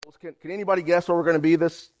Bibles, can anybody guess where we're going to be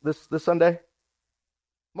this Sunday?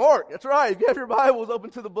 Mark, that's right. You have your Bibles open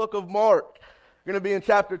to the book of Mark. We're going to be in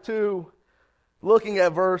chapter 2, looking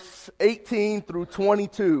at verse 18 through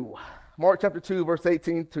 22. Mark chapter 2, verse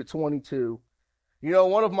 18 to 22. You know,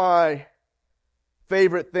 one of my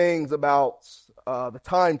favorite things about the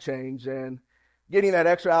time change and getting that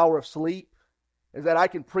extra hour of sleep is that I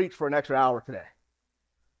can preach for an extra hour today.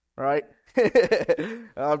 All right?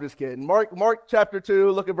 I'm just kidding. Mark chapter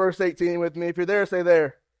 2, look at verse 18 with me. If you're there, say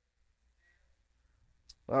there.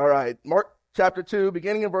 All right. Mark chapter 2,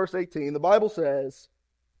 beginning in verse 18, the Bible says,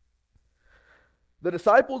 "The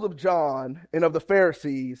disciples of John and of the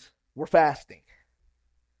Pharisees were fasting.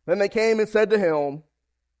 Then they came and said to him,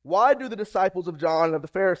 'Why do the disciples of John and of the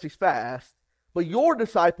Pharisees fast, but your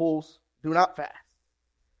disciples do not fast?'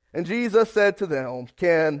 And Jesus said to them,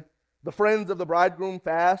 'Can the friends of the bridegroom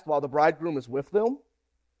fast while the bridegroom is with them?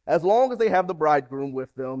 As long as they have the bridegroom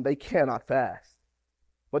with them, they cannot fast.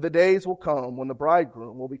 But the days will come when the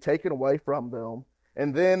bridegroom will be taken away from them,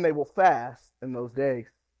 and then they will fast in those days.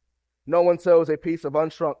 No one sews a piece of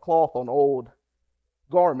unshrunk cloth on old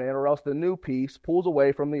garment, or else the new piece pulls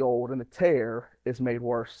away from the old, and the tear is made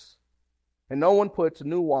worse. And no one puts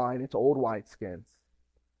new wine into old wineskins,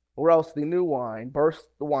 or else the new wine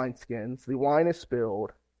bursts the wineskins, the wine is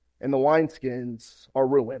spilled, and the wineskins are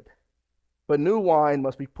ruined. But new wine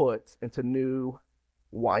must be put into new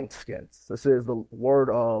wineskins.'" This is the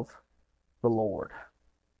word of the Lord.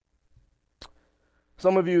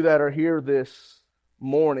 Some of you that are here this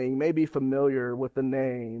morning may be familiar with the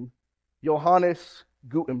name Johannes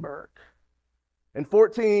Gutenberg. In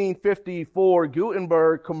 1454,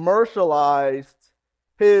 Gutenberg commercialized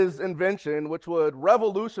his invention, which would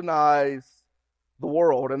revolutionize the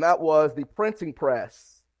world, and that was the printing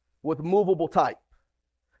press with movable type.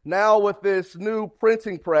 Now with this new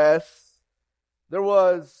printing press, there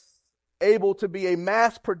was able to be a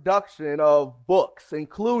mass production of books,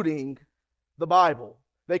 including the Bible.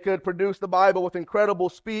 They could produce the Bible with incredible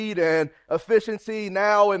speed and efficiency.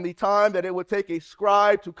 Now, in the time that it would take a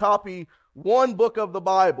scribe to copy one book of the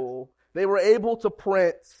Bible, they were able to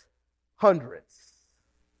print hundreds.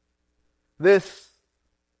 This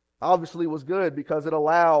obviously was good because it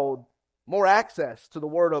allowed more access to the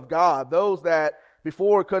Word of God. Those that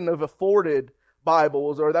before couldn't have afforded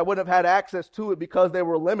Bibles or that wouldn't have had access to it because they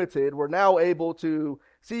were limited were now able to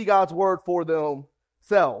see God's Word for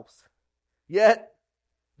themselves. Yet,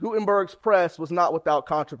 Gutenberg's press was not without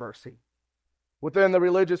controversy. Within the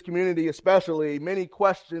religious community especially, many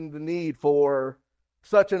questioned the need for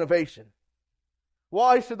such innovation.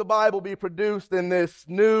 Why should the Bible be produced in this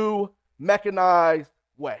new mechanized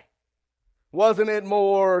way? Wasn't it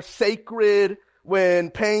more sacred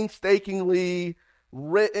when painstakingly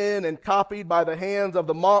written and copied by the hands of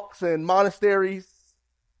the monks and monasteries?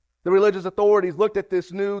 The religious authorities looked at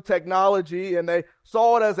this new technology and they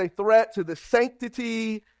saw it as a threat to the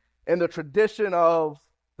sanctity and the tradition of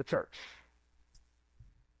the church.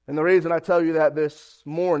 And the reason I tell you that this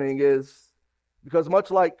morning is because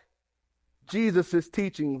much like Jesus'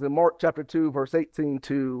 teachings in Mark chapter 2, verse 18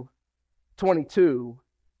 to 22,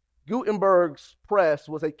 Gutenberg's press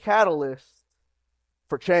was a catalyst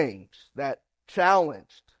for change that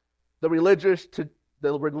challenged the religious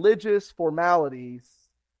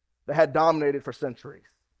formalities that had dominated for centuries.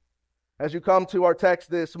 As you come to our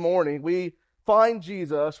text this morning, we find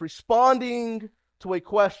Jesus responding to a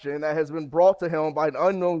question that has been brought to him by an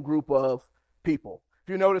unknown group of people.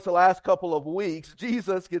 If you notice the last couple of weeks,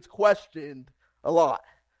 Jesus gets questioned a lot.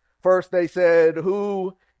 First they said,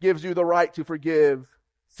 "Who gives you the right to forgive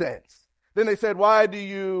sins?" Then they said, "Why do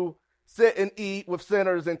you sit and eat with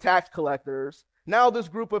sinners and tax collectors?" Now this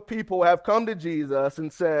group of people have come to Jesus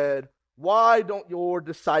and said, "Why don't your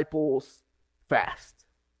disciples fast?"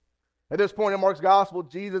 At this point in Mark's gospel,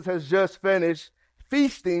 Jesus has just finished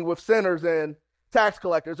feasting with sinners and tax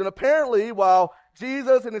collectors. And apparently, while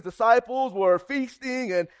Jesus and his disciples were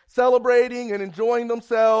feasting and celebrating and enjoying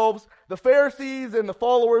themselves, the Pharisees and the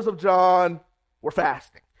followers of John were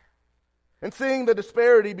fasting. And seeing the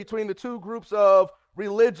disparity between the two groups of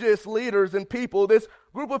religious leaders and people, this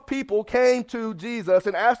group of people came to Jesus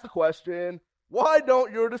and asked the question, "Why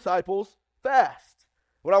don't your disciples fast?"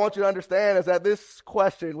 What I want you to understand is that this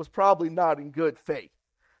question was probably not in good faith.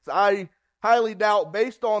 So I highly doubt,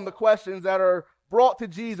 based on the questions that are brought to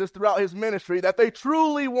Jesus throughout his ministry, that they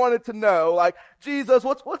truly wanted to know, like, "Jesus,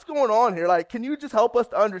 what's going on here? Like, can you just help us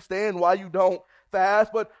to understand why you don't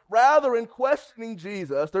fast?" But rather, in questioning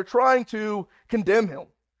Jesus, they're trying to condemn him.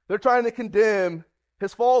 They're trying to condemn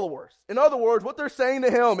his followers. In other words, what they're saying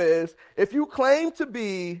to him is, if you claim to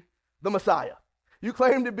be the Messiah, You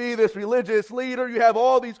claim to be this religious leader. You have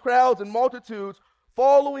all these crowds and multitudes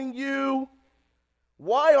following you.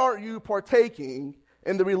 Why aren't you partaking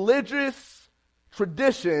in the religious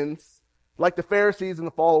traditions like the Pharisees and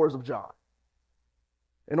the followers of John?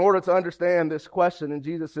 In order to understand this question and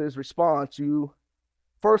Jesus' response, you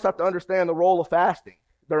first have to understand the role of fasting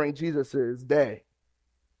during Jesus' day.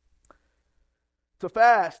 To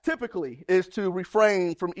fast typically is to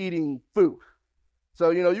refrain from eating food.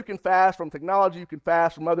 So, you can fast from technology, you can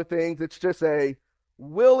fast from other things. It's just a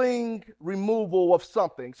willing removal of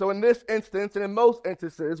something. So in this instance, and in most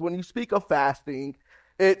instances, when you speak of fasting,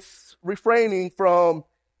 it's refraining from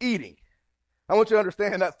eating. I want you to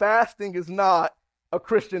understand that fasting is not a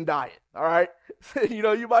Christian diet, all right?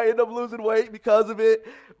 You might end up losing weight because of it,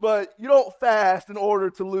 but you don't fast in order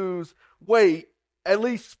to lose weight, at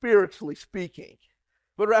least spiritually speaking.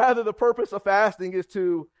 But rather, the purpose of fasting is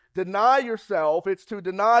to deny yourself, it's to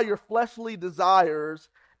deny your fleshly desires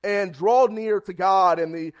and draw near to God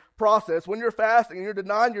in the process. When you're fasting and you're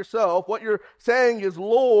denying yourself, what you're saying is,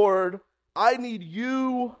 Lord, I need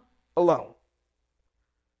you alone.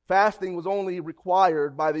 Fasting was only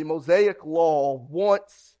required by the Mosaic law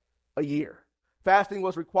once a year. Fasting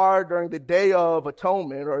was required during the Day of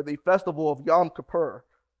Atonement or the festival of Yom Kippur.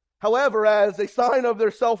 However, as a sign of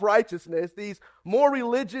their self-righteousness, these more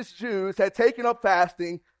religious Jews had taken up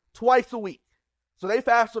fasting twice a week. So they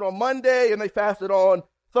fasted on Monday and they fasted on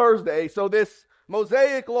Thursday. So this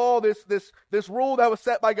Mosaic law, this rule that was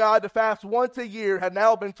set by God to fast once a year had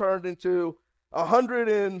now been turned into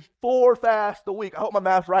 104 fasts a week. I hope my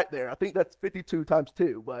math's right there. I think that's 52 times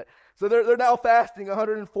 2. But so they're now fasting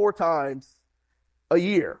 104 times a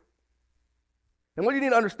year. And what you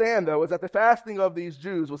need to understand, though, is that the fasting of these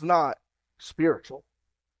Jews was not spiritual.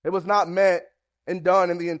 It was not meant and done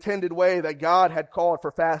in the intended way that God had called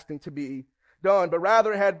for fasting to be done, but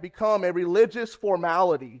rather it had become a religious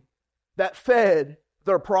formality that fed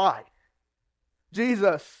their pride.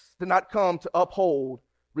 Jesus did not come to uphold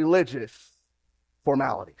religious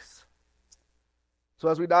formalities. So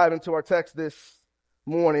as we dive into our text this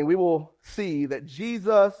morning, we will see that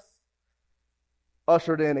Jesus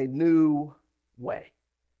ushered in a new way.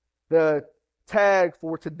 The tag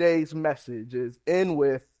for today's message is "In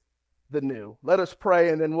with the New." Let us pray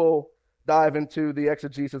and then we'll dive into the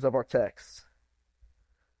exegesis of our text.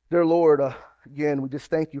 Dear Lord, again, we just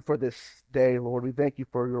thank you for this day, Lord. We thank you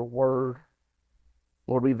for your word.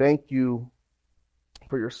 Lord, we thank you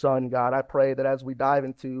for your Son, God. I pray that as we dive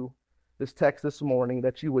into this text this morning,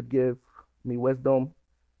 that you would give me wisdom,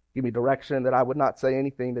 give me direction, that I would not say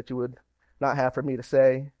anything that you would not have for me to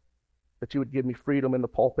say, that you would give me freedom in the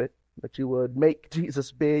pulpit, that you would make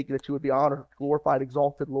Jesus big, that you would be honored, glorified,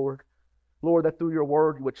 exalted, Lord. Lord, that through your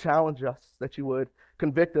word you would challenge us, that you would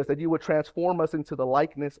convict us, that you would transform us into the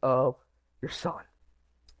likeness of your Son.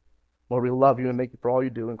 Lord, we love you and thank you for all you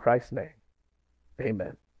do in Christ's name.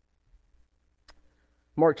 Amen.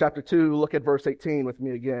 Mark chapter 2, look at verse 18 with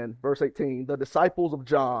me again. Verse 18, the disciples of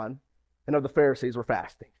John and of the Pharisees were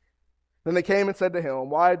fasting. Then they came and said to him,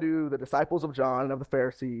 why do the disciples of John and of the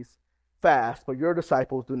Pharisees fast, but your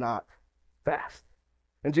disciples do not fast?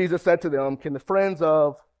 And Jesus said to them, can the friends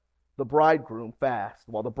of the bridegroom fast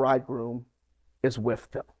while the bridegroom is with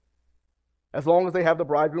them? As long as they have the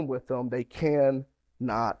bridegroom with them, they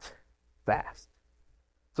cannot fast.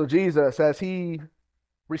 So Jesus, as he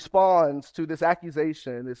responds to this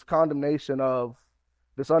accusation, this condemnation of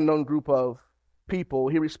this unknown group of people,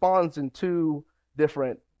 he responds in two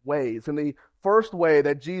different ways. In the first way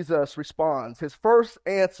that Jesus responds, his first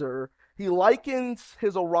answer, he likens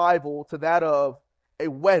his arrival to that of a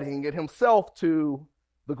wedding and himself to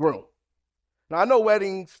the groom. Now, I know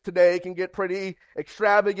weddings today can get pretty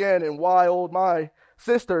extravagant and wild. My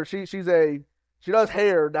sister, she does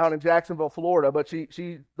hair down in Jacksonville, Florida, but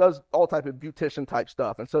she does all type of beautician type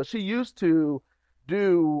stuff. And so she used to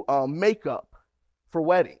do makeup for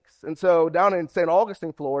weddings. And so down in St.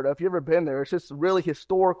 Augustine, Florida, if you've ever been there, it's just a really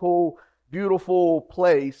historical, beautiful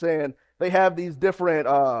place. And they have these different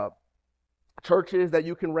churches that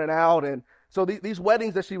you can rent out. And so these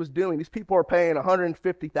weddings that she was doing, these people are paying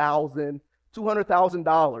 $150,000,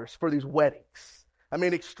 $200,000 for these weddings. I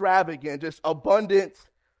mean, extravagant, just abundant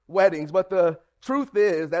weddings. But the truth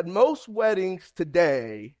is that most weddings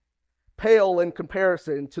today pale in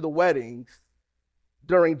comparison to the weddings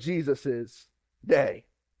during Jesus's day.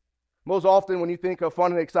 Most often when you think of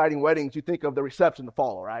fun and exciting weddings, you think of the reception to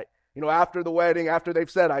follow, right? After the wedding, after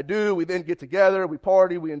they've said, I do, we then get together, we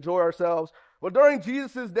party, we enjoy ourselves. Well, during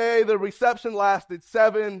Jesus' day, the reception lasted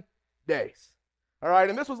 7 days. All right,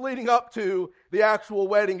 and this was leading up to the actual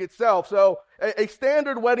wedding itself. So a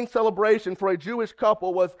standard wedding celebration for a Jewish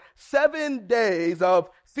couple was 7 days of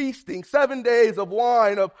feasting, 7 days of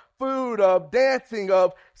wine, of food, of dancing,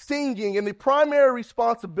 of singing. And the primary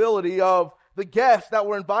responsibility of the guests that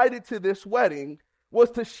were invited to this wedding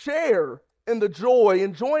was to share in the joy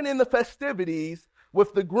and join in the festivities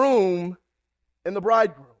with the groom and the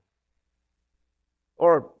bridegroom.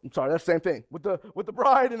 Or, I'm sorry, that's the same thing, with the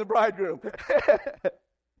bride and the bridegroom.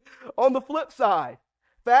 On the flip side,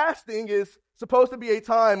 fasting is supposed to be a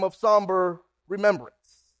time of somber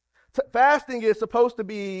remembrance. Fasting is supposed to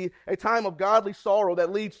be a time of godly sorrow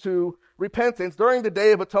that leads to repentance. During the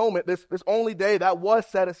Day of Atonement, this only day that was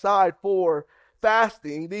set aside for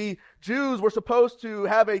fasting, the Jews were supposed to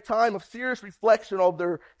have a time of serious reflection of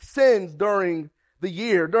their sins during the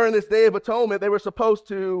year. During this Day of Atonement, they were supposed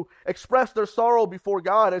to express their sorrow before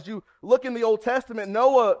God. As you look in the Old Testament,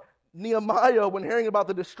 Nehemiah, when hearing about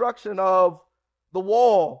the destruction of the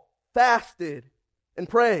wall, fasted and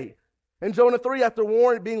prayed. In Jonah 3,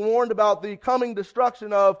 after being warned about the coming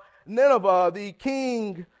destruction of Nineveh, the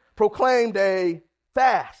king proclaimed a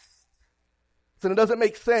fast. So it doesn't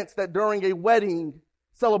make sense that during a wedding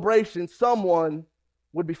celebration, someone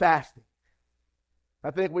would be fasting. I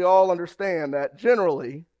think we all understand that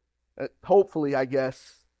generally, hopefully, I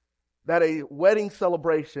guess, that a wedding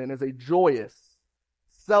celebration is a joyous,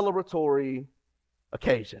 celebratory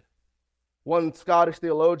occasion. One Scottish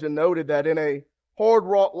theologian noted that in a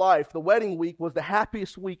hard-wrought life, the wedding week was the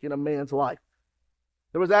happiest week in a man's life.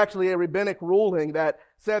 There was actually a rabbinic ruling that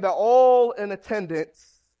said that all in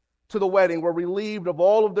attendance to the wedding were relieved of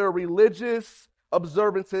all of their religious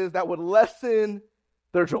observances that would lessen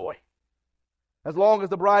their joy. As long as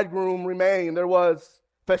the bridegroom remained, there was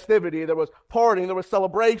festivity, there was partying, there was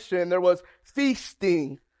celebration, there was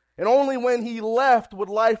feasting. And only when he left would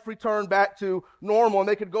life return back to normal and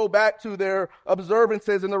they could go back to their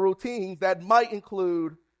observances and their routines that might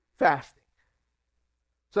include fasting.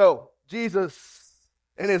 So, Jesus,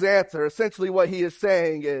 in his answer, essentially what he is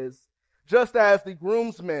saying is, just as the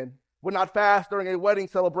groomsmen would not fast during a wedding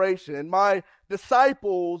celebration, my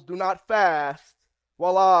disciples do not fast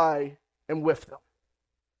while I am with them.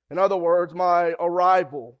 In other words, my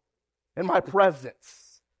arrival and my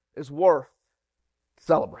presence is worth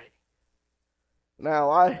celebrating. Now,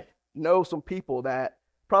 I know some people that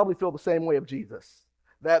probably feel the same way of Jesus,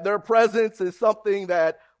 that their presence is something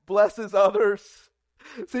that blesses others.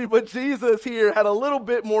 See, but Jesus here had a little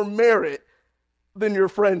bit more merit than your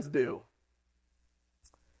friends do.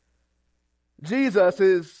 Jesus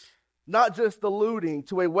is not just alluding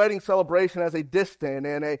to a wedding celebration as a distant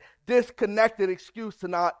and a disconnected excuse to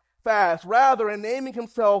not fast. Rather, in naming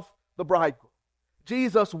himself the bridegroom,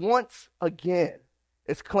 Jesus once again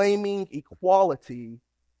is claiming equality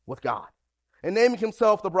with God. In naming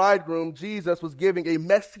himself the bridegroom, Jesus was giving a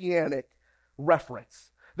messianic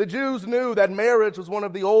reference. The Jews knew that marriage was one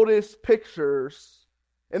of the oldest pictures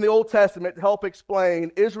in the Old Testament to help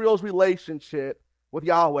explain Israel's relationship with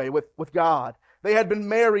Yahweh, with God. They had been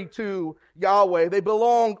married to Yahweh. They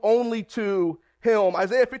belonged only to him.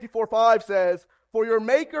 Isaiah 54:5 says, "For your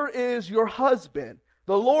maker is your husband,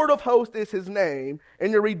 the Lord of hosts is his name,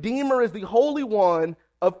 and your Redeemer is the Holy One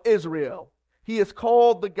of Israel. He is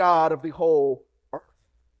called the God of the whole earth."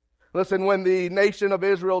 Listen, when the nation of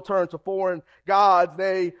Israel turned to foreign gods,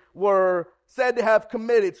 they were said to have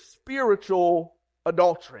committed spiritual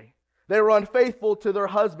adultery. They were unfaithful to their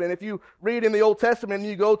husband. If you read in the Old Testament and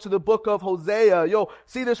you go to the book of Hosea, you'll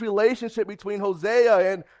see this relationship between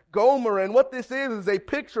Hosea and Gomer. And what this is a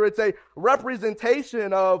picture, it's a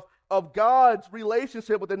representation of God's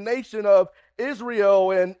relationship with the nation of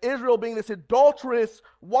Israel, and Israel being this adulterous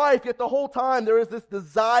wife. Yet the whole time there is this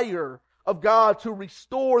desire of God to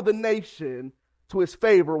restore the nation to his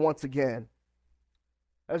favor once again.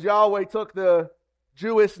 As Yahweh took the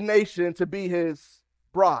Jewish nation to be his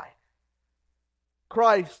bride,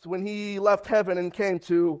 Christ, when he left heaven and came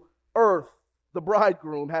to earth, the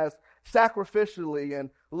bridegroom, has sacrificially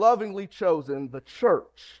and lovingly chosen the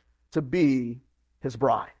church to be his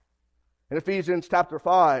bride. In Ephesians chapter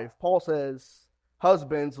 5, Paul says,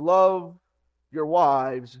 "Husbands, love your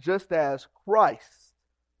wives just as Christ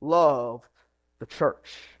loved the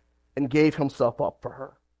church and gave himself up for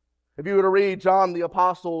her." If you were to read John the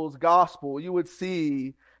Apostle's gospel, you would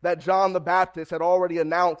see that John the Baptist had already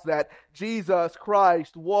announced that Jesus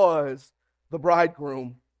Christ was the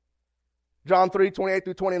bridegroom. John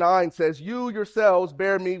 3:28-29 says, "You yourselves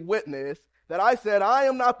bear me witness that I said, I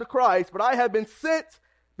am not the Christ, but I have been sent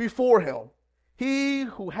before him. He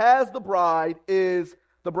who has the bride is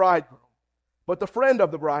the bridegroom. But the friend of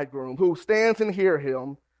the bridegroom, who stands and hears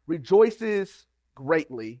him, rejoices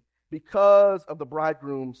greatly because of the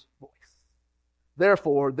bridegroom's voice.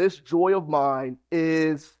 Therefore, this joy of mine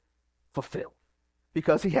is fulfilled,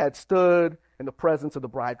 because he had stood in the presence of the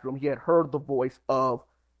bridegroom. He had heard the voice of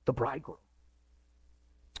the bridegroom.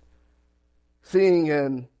 Seeing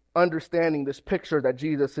and understanding this picture that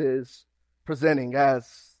Jesus is presenting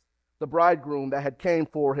as the bridegroom that had came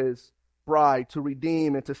for his bride to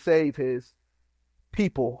redeem and to save his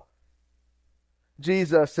people,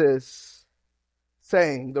 Jesus is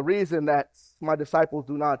saying, the reason that my disciples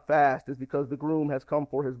do not fast is because the groom has come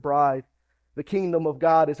for his bride. The kingdom of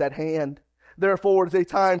God is at hand. Therefore, it is a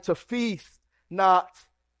time to feast, not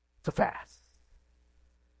to fast.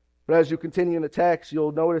 But as you continue in the text,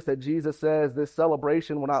 you'll notice that Jesus says this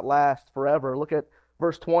celebration will not last forever. Look at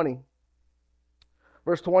verse 20.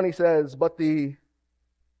 Verse 20 says, but the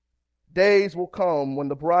days will come when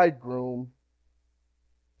the bridegroom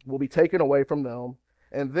will be taken away from them,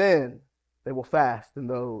 and then they will fast in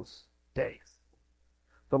those days.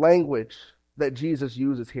 The language that Jesus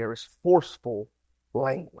uses here is forceful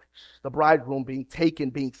language. The bridegroom being taken,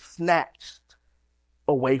 being snatched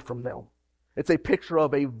away from them. It's a picture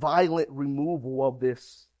of a violent removal of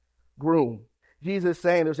this groom. Jesus is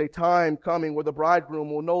saying there's a time coming where the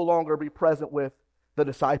bridegroom will no longer be present with the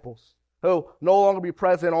disciples. He'll no longer be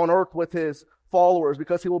present on earth with his followers,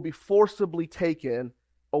 because he will be forcibly taken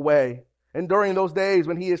away. And during those days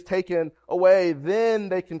when he is taken away, then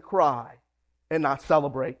they can cry and not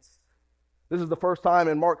celebrate. This is the first time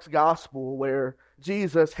in Mark's gospel where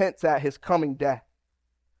Jesus hints at his coming death,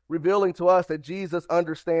 revealing to us that Jesus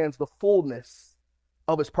understands the fullness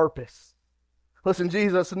of his purpose. Listen,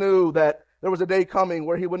 Jesus knew that there was a day coming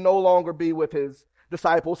where he would no longer be with his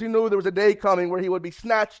disciples. He knew there was a day coming where he would be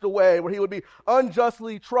snatched away, where he would be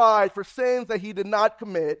unjustly tried for sins that he did not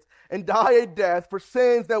commit, and die a death for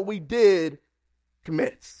sins that we did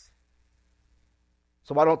commit.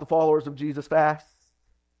 So why don't the followers of Jesus fast?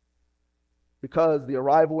 Because the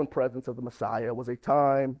arrival and presence of the Messiah was a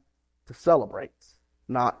time to celebrate,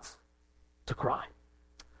 not to cry.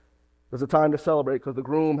 It was a time to celebrate because the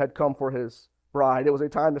groom had come for his bride. It was a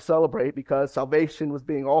time to celebrate because salvation was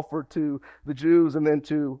being offered to the Jews and then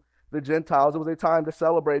to the Gentiles. It was a time to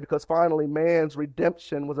celebrate because finally man's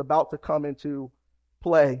redemption was about to come into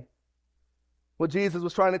play. What Jesus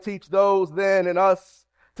was trying to teach those then and us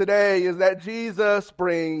today is that Jesus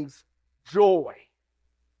brings joy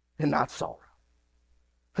and not sorrow.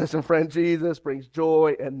 Listen, friend, Jesus brings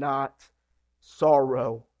joy and not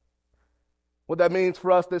sorrow. What that means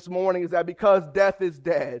for us this morning is that because death is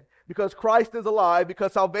dead, because Christ is alive,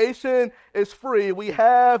 because salvation is free, we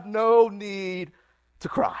have no need to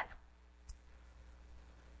cry.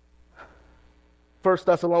 1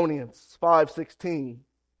 Thessalonians 5:16,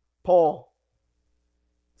 Paul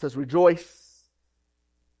says, rejoice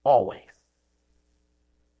always.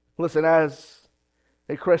 Listen, as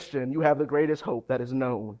a Christian, you have the greatest hope that is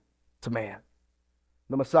known to man.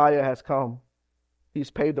 The Messiah has come. He's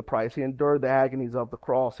paid the price. He endured the agonies of the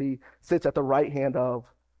cross. He sits at the right hand of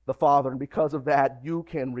the Father, and because of that, you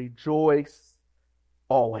can rejoice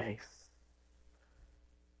always.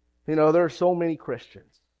 You know, there are so many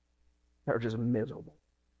Christians that are just miserable.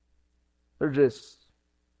 They're just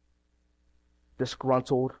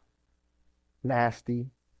disgruntled, nasty.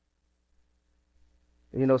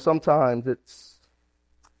 You know, sometimes it's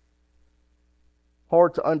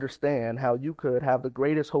hard to understand how you could have the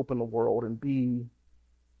greatest hope in the world and be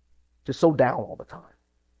just so down all the time.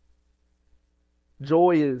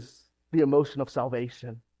 Joy is the emotion of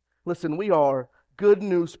salvation. Listen, we are good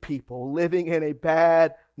news people living in a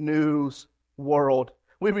bad news world.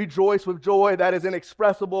 We rejoice with joy that is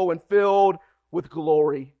inexpressible and filled with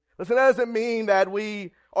glory. Listen, that doesn't mean that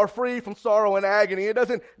we are free from sorrow and agony. It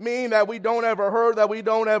doesn't mean that we don't ever hurt, that we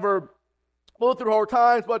don't ever go through hard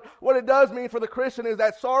times. But what it does mean for the Christian is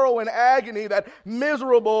that sorrow and agony, that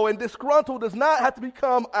miserable and disgruntled, does not have to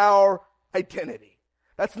become our identity.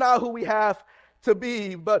 That's not who we have to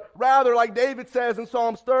be, but rather, like David says in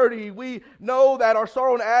Psalms 30, we know that our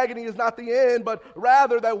sorrow and agony is not the end, but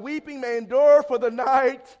rather that weeping may endure for the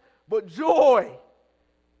night, but joy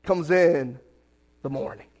comes in the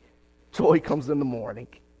morning. Joy comes in the morning.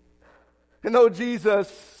 And though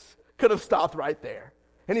Jesus could have stopped right there,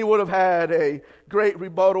 and he would have had a great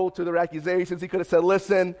rebuttal to their accusations, he could have said,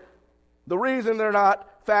 listen, the reason they're not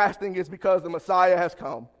fasting is because the Messiah has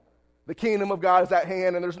come. The kingdom of God is at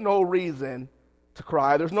hand, and there's no reason to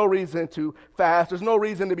cry. There's no reason to fast. There's no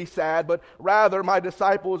reason to be sad, but rather my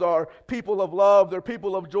disciples are people of love. They're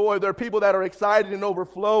people of joy. They're people that are excited and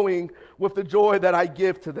overflowing with the joy that I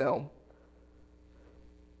give to them.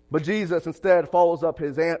 But Jesus instead follows up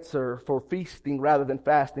his answer for feasting rather than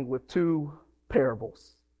fasting with two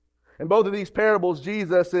parables. In both of these parables,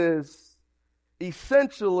 Jesus is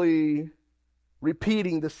essentially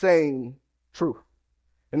repeating the same truth.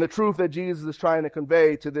 And the truth that Jesus is trying to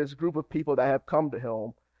convey to this group of people that have come to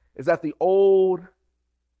him is that the old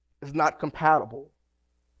is not compatible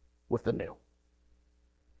with the new.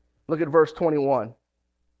 Look at verse 21.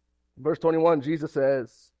 Verse 21, Jesus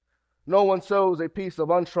says, "No one sews a piece of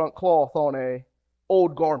unshrunk cloth on an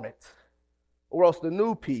old garment, or else the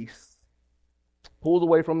new piece pulls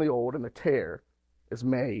away from the old, and the tear is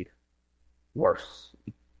made worse."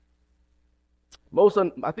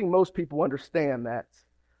 I think most people understand that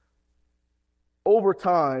over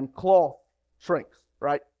time, cloth shrinks,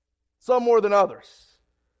 right? Some more than others.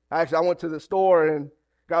 Actually, I went to the store and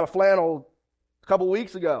got a flannel a couple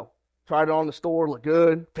weeks ago. Tried it on the store, looked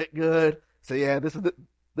good, fit good. So yeah, this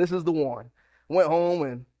is the one. Went home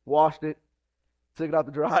and washed it, took it out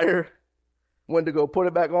the dryer, went to go put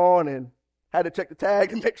it back on, and had to check the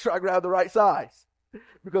tag and make sure I grabbed the right size.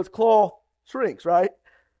 Because cloth shrinks, right?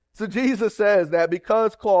 So Jesus says that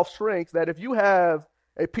because cloth shrinks, that if you have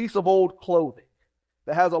a piece of old clothing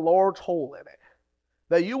that has a large hole in it,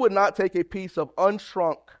 that you would not take a piece of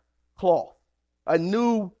unshrunk cloth, a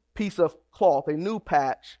new piece of cloth, a new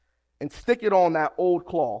patch, and stick it on that old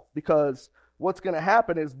cloth, because what's going to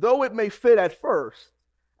happen is, though it may fit at first,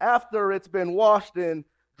 after it's been washed and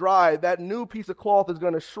dried, that new piece of cloth is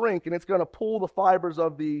going to shrink, and it's going to pull the fibers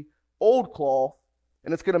of the old cloth,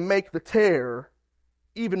 and it's going to make the tear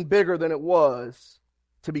even bigger than it was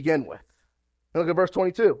to begin with. And look at verse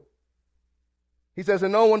 22. He says,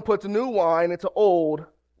 "And no one puts new wine into old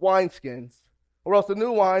wineskins, or else the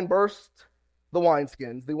new wine bursts the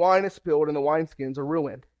wineskins. The wine is spilled, and the wineskins are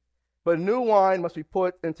ruined. But new wine must be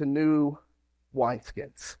put into new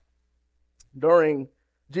wineskins." During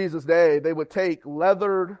Jesus' day, they would take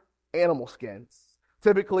leathered animal skins.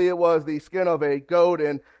 Typically, it was the skin of a goat,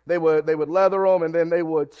 and they would leather them, and then they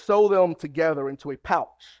would sew them together into a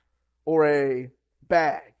pouch or a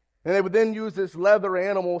bag. And they would then use this leather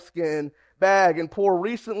animal skin bag and pour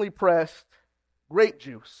recently pressed grape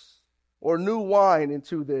juice or new wine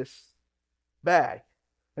into this bag.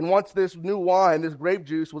 And once this new wine, this grape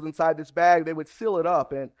juice, was inside this bag, they would seal it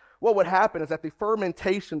up. And what would happen is that the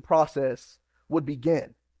fermentation process would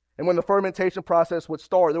begin. And when the fermentation process would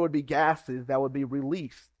start, there would be gases that would be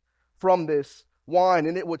released from this wine,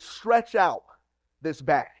 and it would stretch out this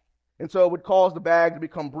bag. And so it would cause the bag to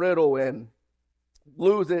become brittle and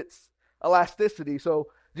lose its elasticity.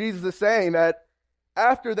 So Jesus is saying that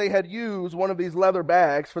after they had used one of these leather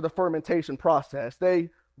bags for the fermentation process,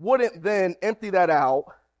 they wouldn't then empty that out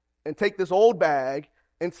and take this old bag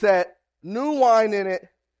and set new wine in it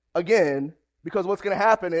again, because what's going to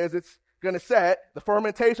happen is it's going to set, the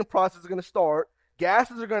fermentation process is going to start,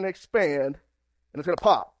 gases are going to expand, and it's going to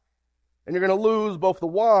pop. And you're going to lose both the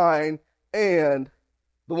wine and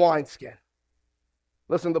the wineskin.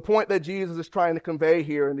 Listen, the point that Jesus is trying to convey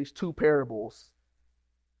here in these two parables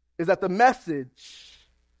is that the message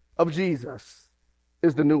of Jesus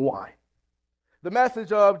is the new wine. The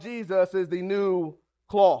message of Jesus is the new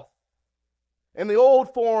cloth. And the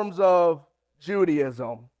old forms of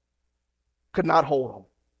Judaism could not hold them.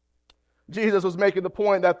 Jesus was making the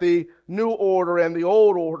point that the new order and the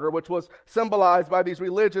old order, which was symbolized by these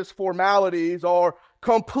religious formalities, are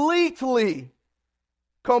completely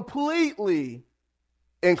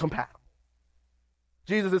incompatible.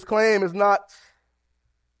 Jesus' claim is not,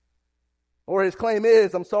 or his claim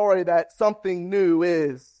is, that something new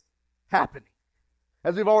is happening.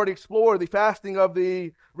 As we've already explored, the fasting of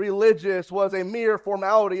the religious was a mere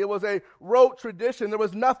formality. It was a rote tradition. There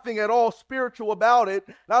was nothing at all spiritual about it.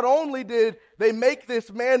 Not only did they make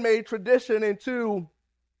this man-made tradition into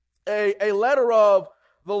a letter of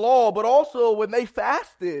the law, but also when they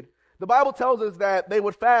fasted, the Bible tells us that they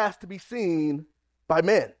would fast to be seen by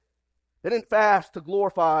men. They didn't fast to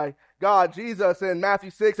glorify God. Jesus in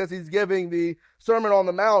Matthew 6, as he's giving the Sermon on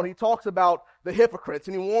the Mount, he talks about the hypocrites,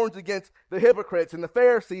 and he warns against the hypocrites, and the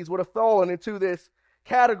Pharisees would have fallen into this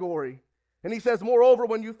category. And he says, "Moreover,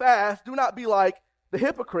 when you fast, do not be like the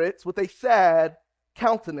hypocrites with a sad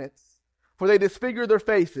countenance, for they disfigure their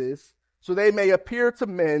faces, so they may appear to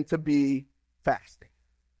men to be fasting."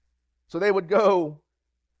 So they would go,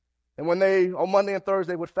 and when they, on Monday and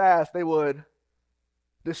Thursday, would fast, they would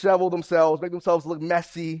dishevel themselves, make themselves look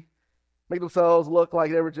messy, make themselves look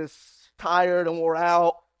like they were just tired and wore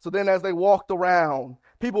out. So then as they walked around,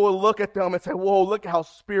 people would look at them and say, "Whoa, look how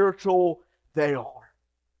spiritual they are.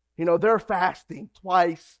 You know, they're fasting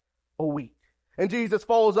twice a week." And Jesus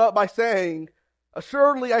follows up by saying,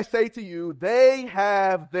 "Assuredly I say to you, they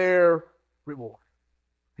have their reward."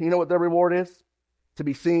 You know what their reward is? To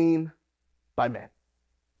be seen by men.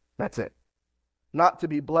 That's it. Not to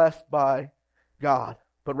be blessed by God,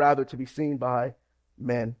 but rather to be seen by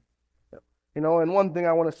men. And one thing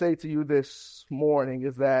I want to say to you this morning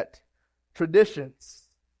is that traditions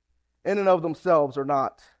in and of themselves are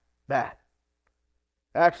not bad.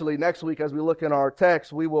 Actually, next week as we look in our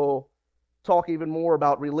text, we will talk even more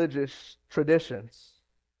about religious traditions.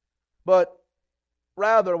 But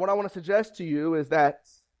rather, what I want to suggest to you is that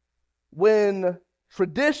when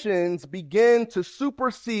traditions begin to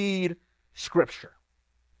supersede Scripture,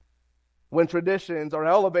 when traditions are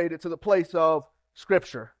elevated to the place of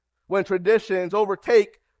Scripture, when traditions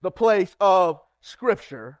overtake the place of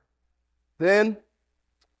Scripture, then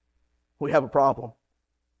we have a problem,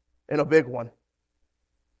 and a big one.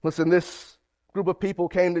 Listen, this group of people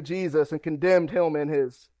came to Jesus and condemned him and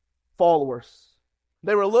his followers.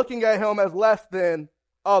 They were looking at him as less than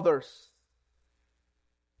others.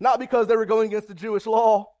 Not because they were going against the Jewish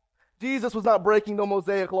law. Jesus was not breaking the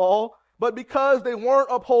Mosaic law, but because they weren't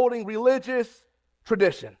upholding religious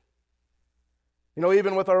tradition.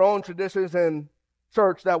 Even with our own traditions in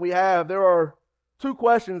church that we have, there are two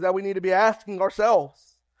questions that we need to be asking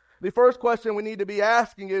ourselves. The first question we need to be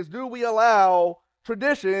asking is, do we allow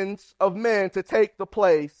traditions of men to take the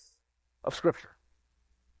place of Scripture?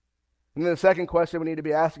 And then the second question we need to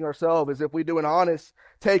be asking ourselves is, if we do an honest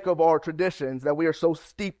take of our traditions that we are so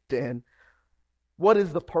steeped in, what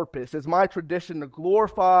is the purpose? Is my tradition to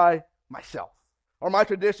glorify myself? Are my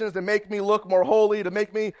traditions to make me look more holy, to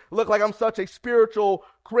make me look like I'm such a spiritual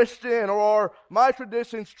Christian? Or are my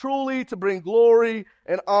traditions truly to bring glory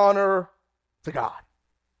and honor to God?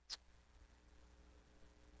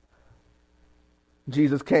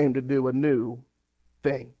 Jesus came to do a new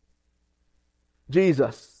thing.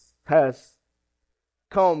 Jesus has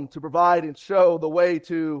come to provide and show the way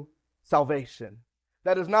to salvation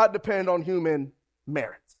that does not depend on human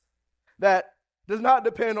merit, that does not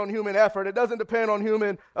depend on human effort. It doesn't depend on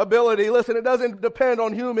human ability. Listen, it doesn't depend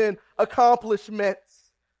on human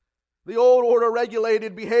accomplishments. The old order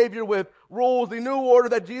regulated behavior with rules. The new order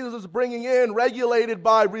that Jesus is bringing in regulated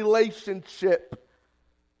by relationship.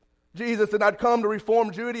 Jesus did not come to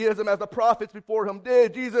reform Judaism as the prophets before him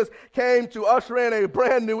did. Jesus came to usher in a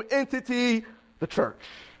brand new entity, the church.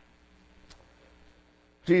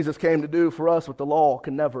 Jesus came to do for us what the law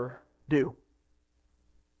can never do.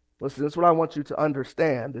 Listen, this is what I want you to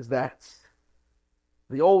understand, is that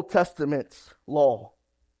the Old Testament's law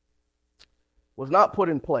was not put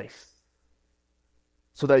in place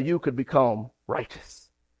so that you could become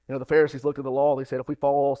righteous. The Pharisees looked at the law, they said, if we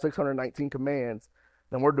follow all 619 commands,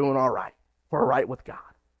 then we're doing all right. We're right with God.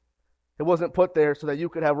 It wasn't put there so that you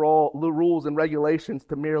could have rules and regulations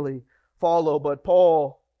to merely follow. But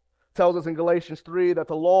Paul tells us in Galatians 3 that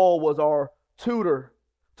the law was our tutor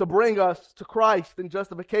to bring us to Christ in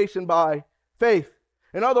justification by faith.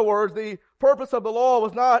 In other words, the purpose of the law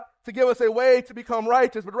was not to give us a way to become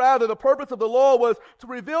righteous, but rather the purpose of the law was to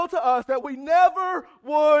reveal to us that we never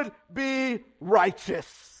would be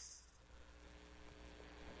righteous.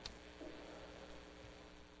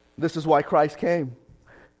 This is why Christ came.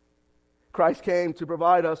 Christ came to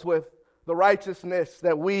provide us with the righteousness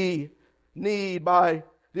that we need by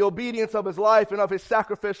the obedience of his life and of his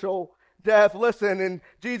sacrificial death. Listen, and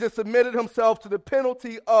Jesus submitted himself to the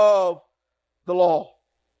penalty of the law.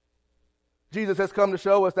 Jesus has come to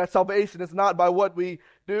show us that salvation is not by what we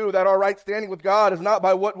do, that our right standing with God is not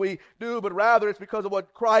by what we do, but rather it's because of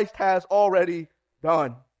what Christ has already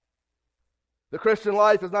done. The Christian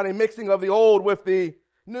life is not a mixing of the old with the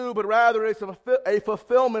new, but rather it's a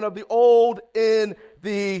fulfillment of the old in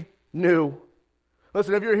the new.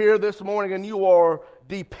 Listen, if you're here this morning and you are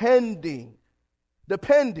depending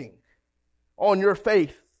on your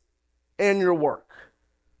faith and your work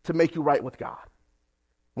to make you right with God,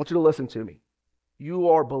 I want you to listen to me. You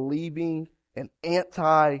are believing an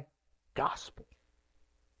anti-gospel.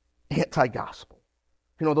 Anti-gospel.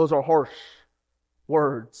 Those are harsh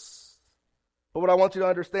words. But what I want you to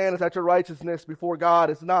understand is that your righteousness before God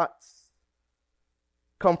is not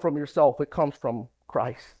come from yourself. It comes from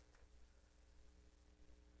Christ.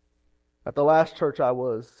 At the last church I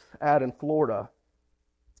was at in Florida,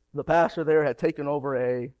 the pastor there had taken over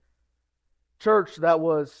a church that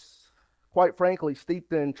was, quite frankly,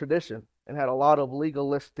 steeped in tradition and had a lot of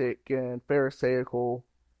legalistic and pharisaical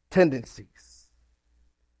tendencies.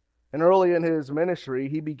 And early in his ministry,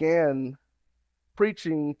 he began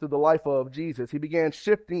preaching through the life of Jesus. He began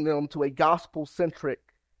shifting them to a gospel-centric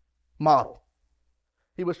model.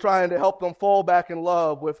 He was trying to help them fall back in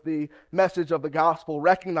love with the message of the gospel,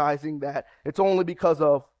 recognizing that it's only because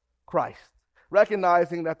of Christ,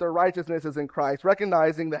 recognizing that their righteousness is in Christ,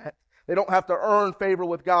 recognizing that They don't have to earn favor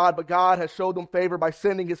with God, but God has showed them favor by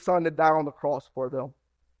sending his son to die on the cross for them.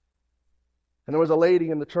 And there was a lady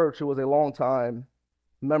in the church who was a longtime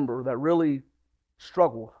member that really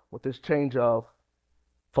struggled with this change of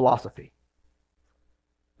philosophy.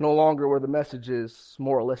 No longer were the messages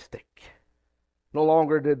moralistic. No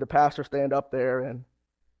longer did the pastor stand up there and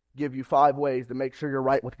give you 5 ways to make sure you're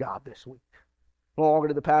right with God this week. No longer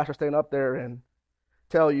did the pastor stand up there and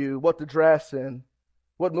tell you what to dress and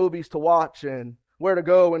what movies to watch and where to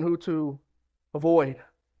go and who to avoid.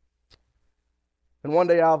 And one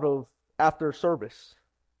day after service,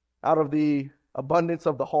 out of the abundance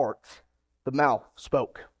of the heart, the mouth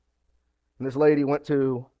spoke. And this lady went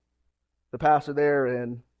to the pastor there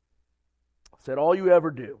and said, all you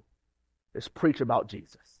ever do is preach about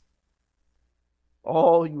Jesus.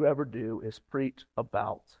 All you ever do is preach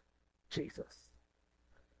about Jesus.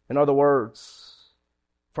 In other words,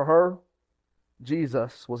 for her,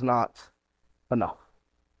 Jesus was not enough.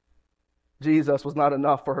 Jesus was not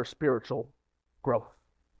enough for her spiritual growth.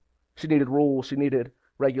 She needed rules. She needed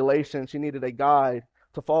regulations. She needed a guide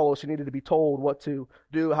to follow. She needed to be told what to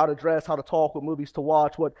do, how to dress, how to talk, what movies to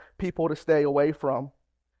watch, what people to stay away from.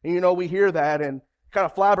 And we hear that and kind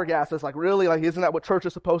of flabbergasted us, like, really? Like, isn't that what church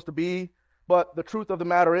is supposed to be? But the truth of the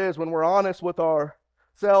matter is, when we're honest with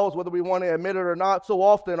ourselves, whether we want to admit it or not, so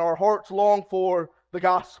often our hearts long for the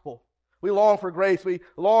gospel. We long for grace. We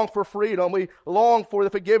long for freedom. We long for the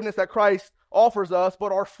forgiveness that Christ offers us,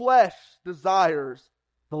 but our flesh desires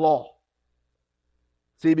the law.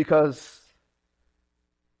 See, because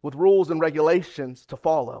with rules and regulations to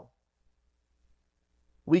follow,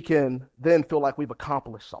 we can then feel like we've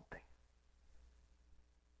accomplished something.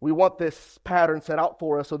 We want this pattern set out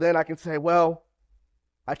for us, so then I can say, well,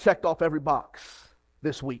 I checked off every box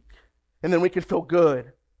this week. And then we can feel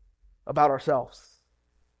good about ourselves.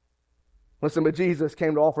 Listen, but Jesus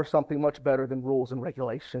came to offer something much better than rules and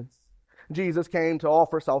regulations. Jesus came to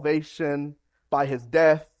offer salvation by his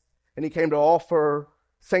death, and he came to offer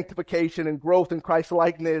sanctification and growth in Christ's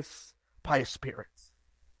likeness by his Spirit.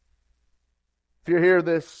 If you're here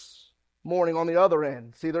this morning on the other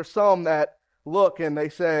end, see, there's some that look and they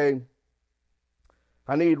say,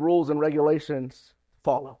 I need rules and regulations to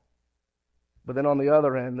follow. But then on the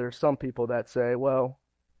other end, there's some people that say, well,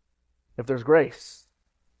 if there's grace,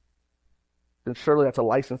 then surely that's a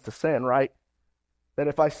license to sin, right? That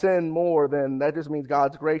if I sin more, then that just means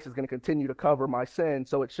God's grace is going to continue to cover my sin.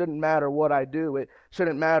 So it shouldn't matter what I do. It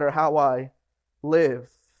shouldn't matter how I live.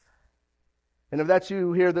 And if that's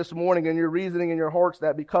you here this morning and you're reasoning in your hearts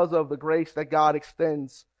that because of the grace that God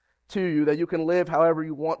extends to you, that you can live however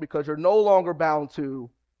you want because you're no longer bound to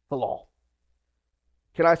the law,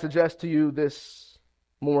 can I suggest to you this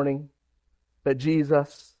morning that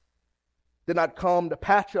Jesus did not come to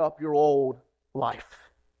patch up your old life.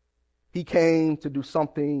 He came to do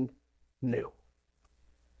something new.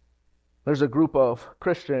 There's a group of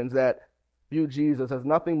Christians that view Jesus as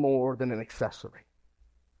nothing more than an accessory,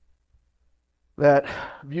 that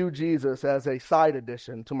view Jesus as a side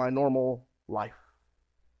addition to my normal life,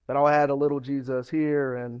 that I'll add a little Jesus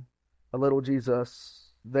here and a little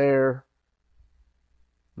Jesus there,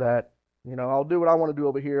 that, I'll do what I want to do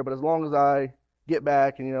over here, but as long as I get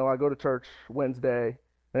back and, I go to church Wednesday,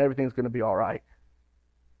 then everything's going to be all right.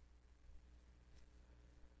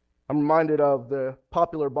 I'm reminded of the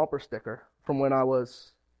popular bumper sticker from when I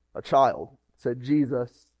was a child. It said, Jesus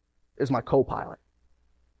is my co-pilot.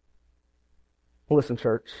 Listen,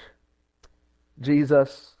 church,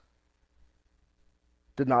 Jesus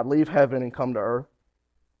did not leave heaven and come to earth.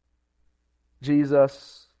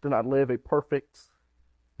 Jesus did not live a perfect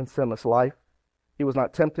and sinless life. He was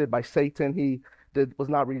not tempted by Satan. He was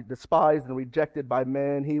not despised and rejected by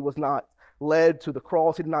men. He was not led to the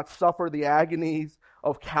cross. He did not suffer the agonies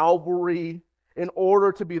of Calvary in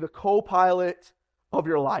order to be the co-pilot of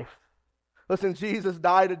your life. Listen, Jesus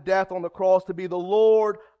died a death on the cross to be the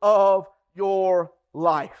Lord of your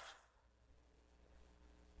life.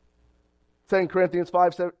 2 Corinthians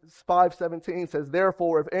 5:17 says,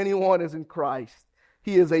 therefore, if anyone is in Christ,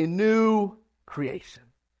 he is a new creation.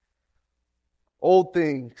 Old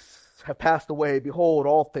things have passed away. Behold,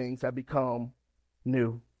 all things have become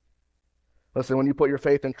new. Listen, when you put your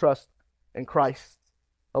faith and trust in Christ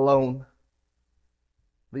alone,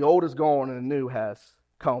 the old is gone and the new has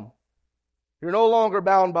come. You're no longer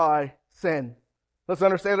bound by sin. Let's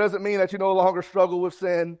understand, it doesn't mean that you no longer struggle with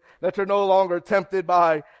sin, that you're no longer tempted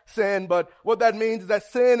by sin, but what that means is that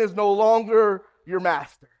sin is no longer your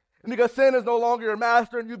master. And because sin is no longer your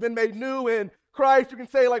master and you've been made new in Christ, you can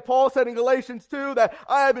say, like Paul said in Galatians 2, that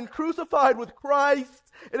I have been crucified with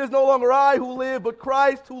Christ. It is no longer I who live, but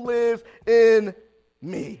Christ who lives in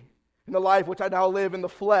me. In the life which I now live in the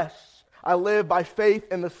flesh, I live by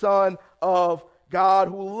faith in the Son of God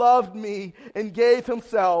who loved me and gave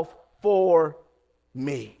himself for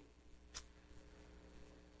me.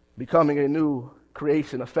 Becoming a new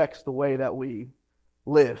creation affects the way that we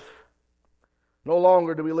live. No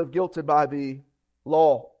longer do we live guilted by the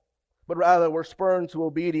law, but rather we're spurred to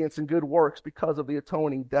obedience and good works because of the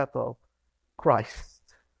atoning death of Christ.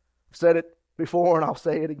 I've said it before and I'll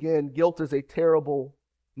say it again. Guilt is a terrible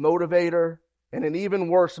motivator and an even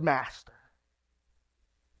worse master.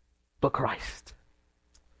 But Christ.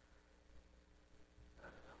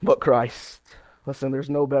 But Christ. Listen, there's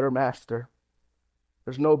no better master.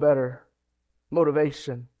 There's no better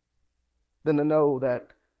motivation than to know that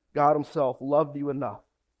God himself loved you enough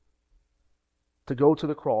to go to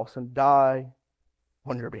the cross and die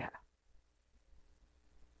on your behalf.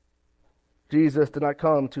 Jesus did not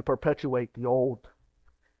come to perpetuate the old.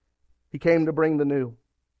 He came to bring the new.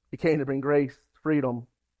 He came to bring grace, freedom,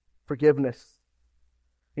 forgiveness.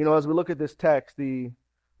 You know, as we look at this text, the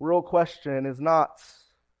real question is not,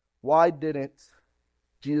 why didn't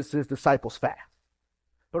Jesus' disciples fast?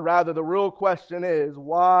 But rather, the real question is,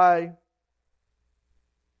 why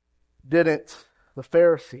didn't the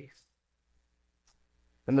Pharisees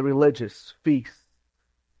and the religious feast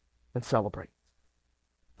and celebrate?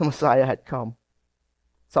 The Messiah had come.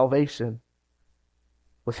 Salvation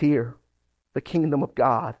was here. The kingdom of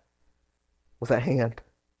God was at hand.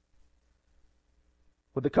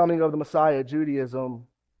 With the coming of the Messiah, Judaism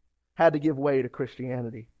had to give way to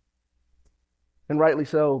Christianity. And rightly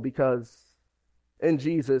so, because in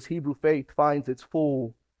Jesus, Hebrew faith finds its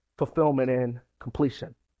full fulfillment and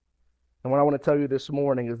completion. And what I want to tell you this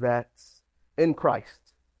morning is that in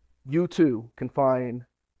Christ, you too can find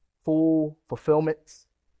full fulfillment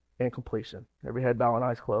and completion. Every head bowed and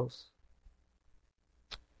eyes closed.